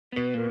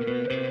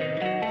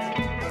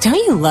Don't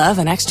you love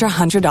an extra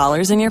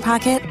 $100 in your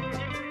pocket?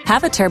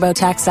 Have a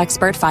TurboTax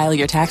expert file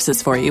your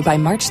taxes for you by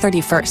March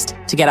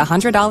 31st to get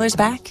 $100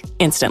 back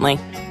instantly.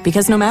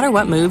 Because no matter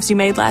what moves you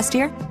made last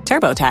year,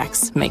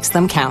 TurboTax makes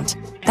them count.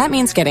 That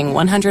means getting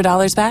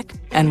 $100 back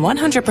and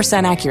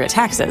 100% accurate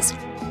taxes,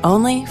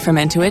 only from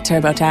Intuit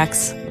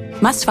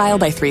TurboTax. Must file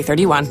by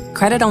 3/31.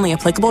 Credit only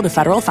applicable to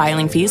federal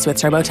filing fees with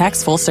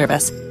TurboTax full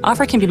service.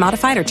 Offer can be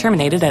modified or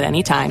terminated at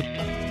any time.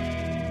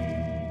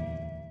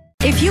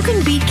 If you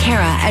can beat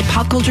Kara at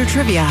Pop Culture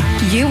Trivia,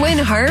 you win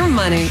her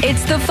money.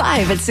 It's the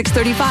 5 at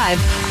 6:35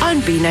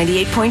 on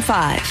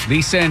B98.5.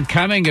 Lisa and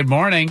Cumming, good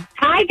morning.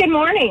 Hi, good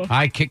morning.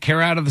 I kick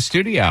Kara out of the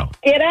studio.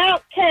 Get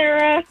out,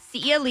 Kara.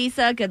 See ya,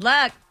 Lisa. Good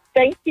luck.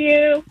 Thank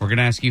you. We're going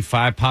to ask you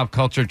 5 pop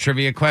culture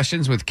trivia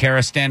questions with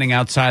Kara standing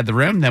outside the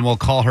room. Then we'll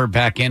call her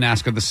back in,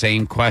 ask her the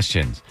same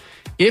questions.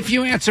 If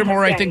you answer more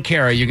right than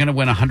Kara, you're going to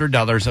win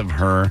 $100 of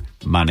her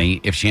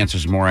money. If she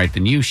answers more right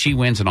than you, she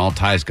wins and all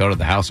ties go to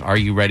the house. Are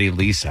you ready,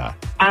 Lisa?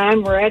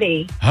 I'm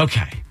ready.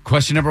 Okay.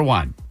 Question number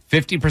 1.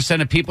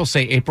 50% of people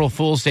say April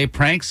Fool's Day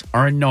pranks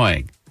are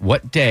annoying.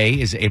 What day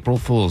is April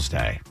Fool's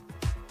Day?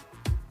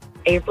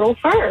 April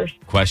 1st.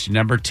 Question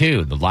number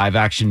 2. The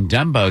live-action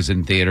Dumbo's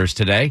in theaters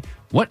today.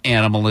 What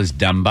animal is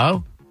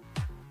Dumbo?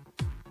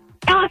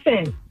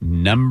 Elephant.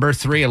 Number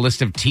 3. A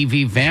list of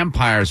TV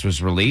vampires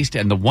was released,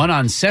 and the one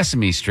on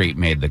Sesame Street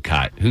made the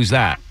cut. Who's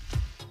that?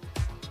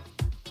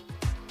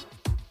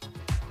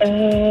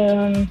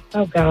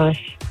 Oh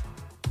gosh.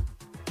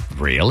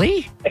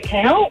 Really?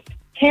 Count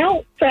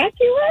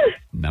Dracula?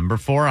 Number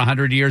 4.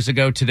 100 years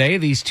ago today,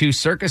 these two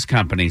circus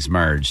companies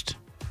merged.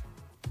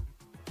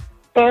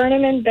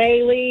 Barnum and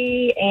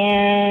Bailey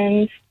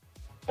and,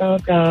 oh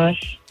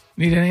gosh.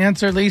 Need an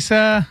answer,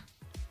 Lisa?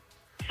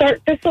 Cirque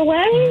du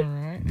Soleil?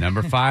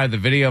 Number 5, the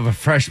video of a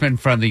freshman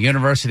from the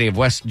University of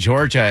West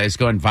Georgia is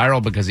going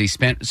viral because he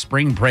spent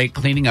spring break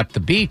cleaning up the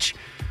beach.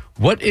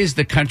 What is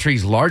the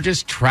country's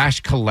largest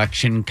trash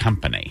collection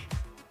company?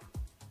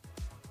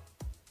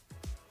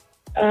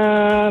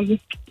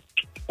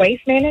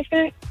 Waste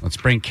management? Let's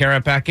bring Kara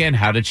back in.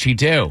 How did she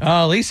do?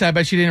 Oh, Lisa, I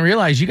bet you didn't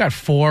realize you got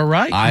 4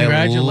 right.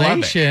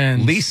 Congratulations. Love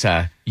it.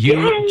 Lisa,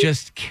 you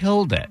just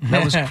killed it.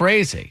 That was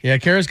crazy. Yeah,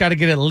 Kara's got to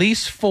get at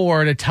least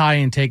 4 to tie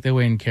and take the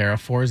win, Kara.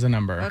 4 is the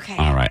number. Okay.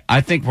 All right.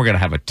 I think we're going to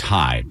have a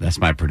tie. That's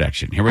my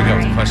prediction. Here we go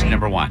with question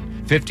number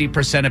 1.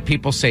 50% of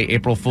people say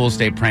April Fool's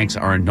Day pranks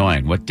are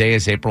annoying. What day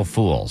is April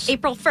Fool's?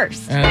 April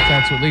 1st.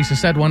 That's what Lisa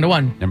said,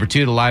 1-1. Number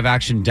 2, the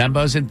live-action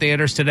Dumbo's in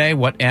theaters today.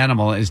 What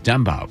animal is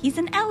Dumbo? He's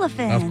an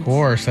elephant. Of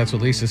course. That's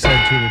what Lisa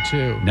said,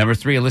 2-2. Number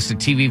 3, a list of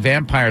TV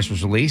vampires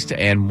was released,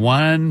 and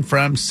one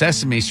from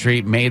Sesame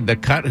Street made the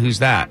cut. Who's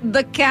that?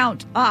 The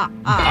Count. It's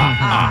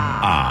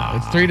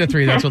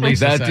 3-3. That's what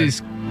Lisa said. That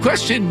is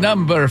question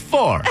number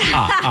 4.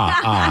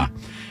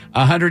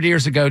 100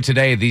 years ago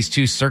today, these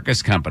two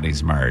circus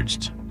companies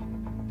merged.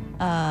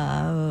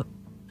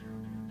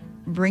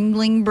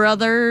 Ringling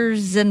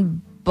Brothers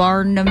and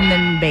Barnum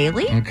and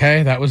Bailey.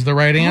 Okay, that was the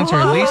right answer.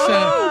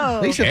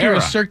 Whoa. Lisa threw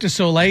a Cirque du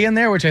Soleil in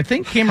there, which I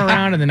think came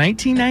around in the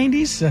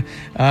 1990s.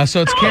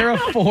 So it's Kara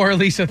 4,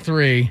 Lisa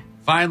 3.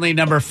 Finally,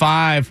 number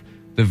 5.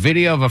 The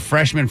video of a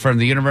freshman from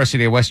the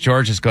University of West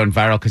Georgia is going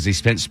viral because he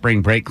spent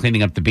spring break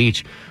cleaning up the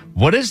beach.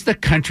 What is the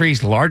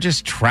country's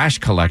largest trash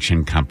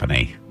collection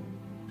company?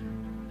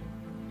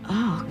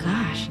 Oh,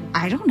 gosh.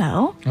 I don't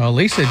know. Oh,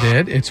 Lisa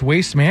did. It's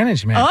Waste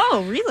Management.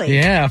 Oh, really?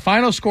 Yeah.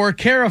 Final score,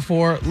 Kara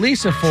 4,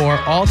 Lisa 4.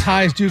 All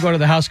ties do go to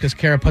the house because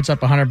Kara puts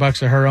up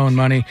 $100 of her own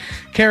money.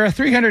 Kara,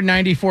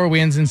 394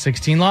 wins and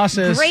 16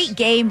 losses. Great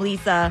game,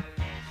 Lisa.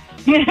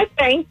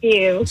 Thank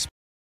you.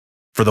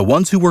 For the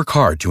ones who work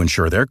hard to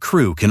ensure their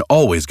crew can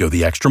always go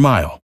the extra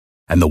mile,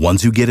 and the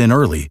ones who get in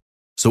early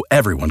so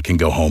everyone can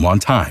go home on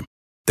time,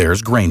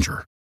 there's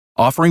Grainger,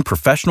 offering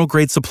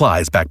professional-grade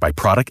supplies backed by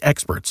product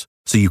experts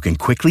so you can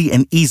quickly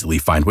and easily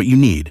find what you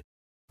need.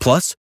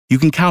 Plus, you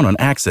can count on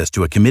access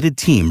to a committed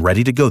team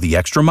ready to go the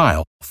extra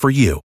mile for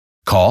you.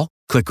 Call,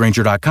 click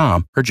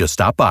Grainger.com, or just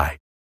stop by.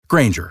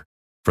 Grainger,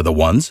 for the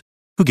ones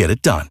who get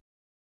it done.